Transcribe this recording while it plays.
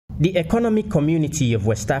The Economic Community of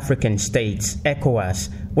West African States,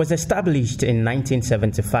 ECOWAS, was established in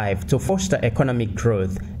 1975 to foster economic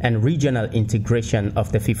growth and regional integration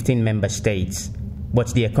of the 15 member states.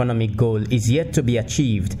 But the economic goal is yet to be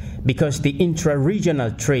achieved because the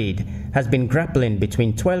intra-regional trade has been grappling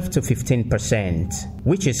between 12 to 15%,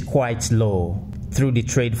 which is quite low. Through the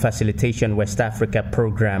Trade Facilitation West Africa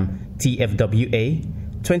Program, TFWA,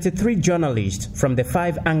 23 journalists from the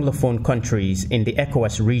 5 Anglophone countries in the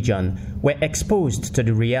ECOWAS region were exposed to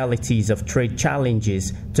the realities of trade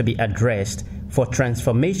challenges to be addressed for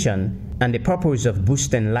transformation and the purpose of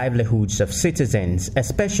boosting livelihoods of citizens,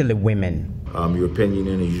 especially women. European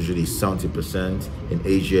Union is usually 70%, in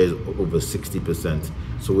Asia is over 60%.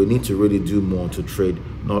 So we need to really do more to trade,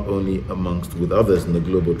 not only with others in the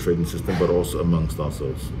global trading system, but also amongst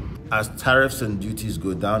ourselves. As tariffs and duties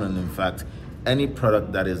go down, and in fact, any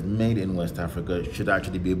product that is made in West Africa should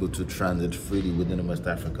actually be able to transit freely within West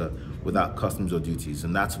Africa without customs or duties,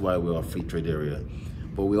 and that's why we're a free trade area.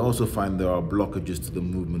 But we also find there are blockages to the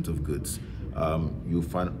movement of goods. You'll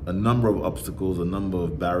find a number of obstacles, a number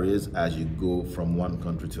of barriers as you go from one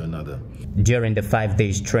country to another. During the 5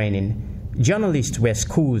 days training, journalists were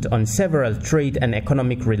schooled on several trade and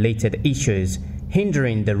economic related issues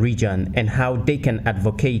hindering the region and how they can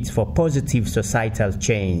advocate for positive societal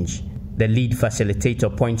change. The lead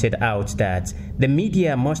facilitator pointed out that the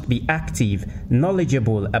media must be active,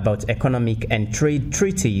 knowledgeable about economic and trade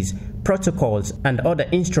treaties, protocols, and other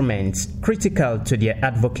instruments critical to their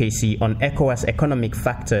advocacy on ECOWAS economic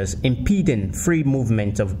factors impeding free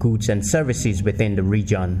movement of goods and services within the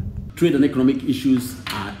region. Trade and economic issues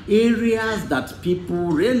are areas that people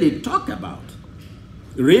really talk about,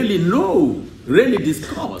 really know, really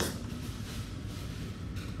discuss.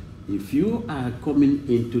 If you are coming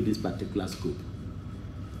into this particular scope,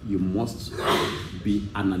 you must be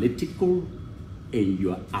analytical in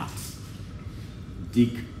your art.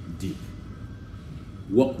 Dig deep.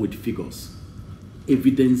 Work with figures.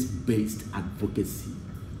 Evidence-based advocacy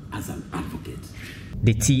as an advocate.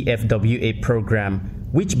 The TFWA program,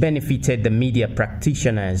 which benefited the media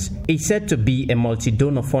practitioners, is said to be a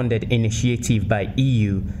multi-donor funded initiative by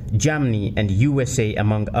EU, Germany, and USA,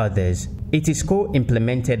 among others. It is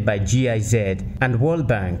co-implemented by GIZ and World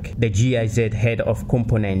Bank, the GIZ head of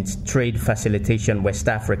component Trade Facilitation West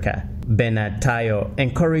Africa. Bernard Tayo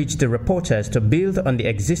encouraged the reporters to build on the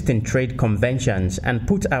existing trade conventions and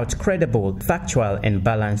put out credible, factual, and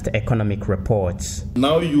balanced economic reports.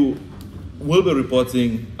 Now you will be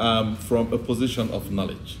reporting from a position of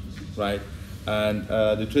knowledge, right? And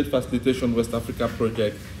the Trade Facilitation West Africa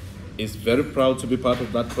project is very proud to be part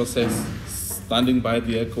of that process, standing by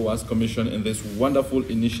the ECOWAS Commission in this wonderful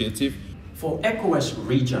initiative. For ECOWAS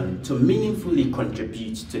region to meaningfully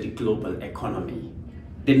contribute to the global economy,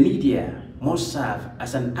 the media must serve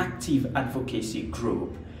as an active advocacy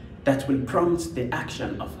group that will prompt the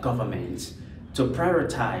action of governments to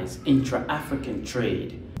prioritize intra-African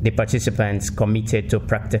trade. The participants committed to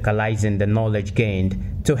practicalizing the knowledge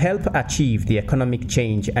gained to help achieve the economic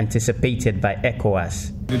change anticipated by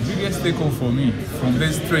ECOWAS. The biggest takeaway for me from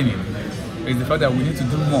this training is the fact that we need to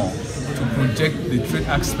do more to project the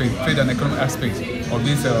trade and economic aspects of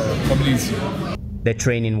this community. The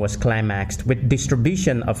training was climaxed with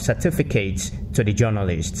distribution of certificates to the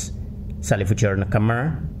journalists. Salifu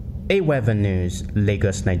Nakamara, AWeather News,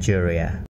 Lagos, Nigeria.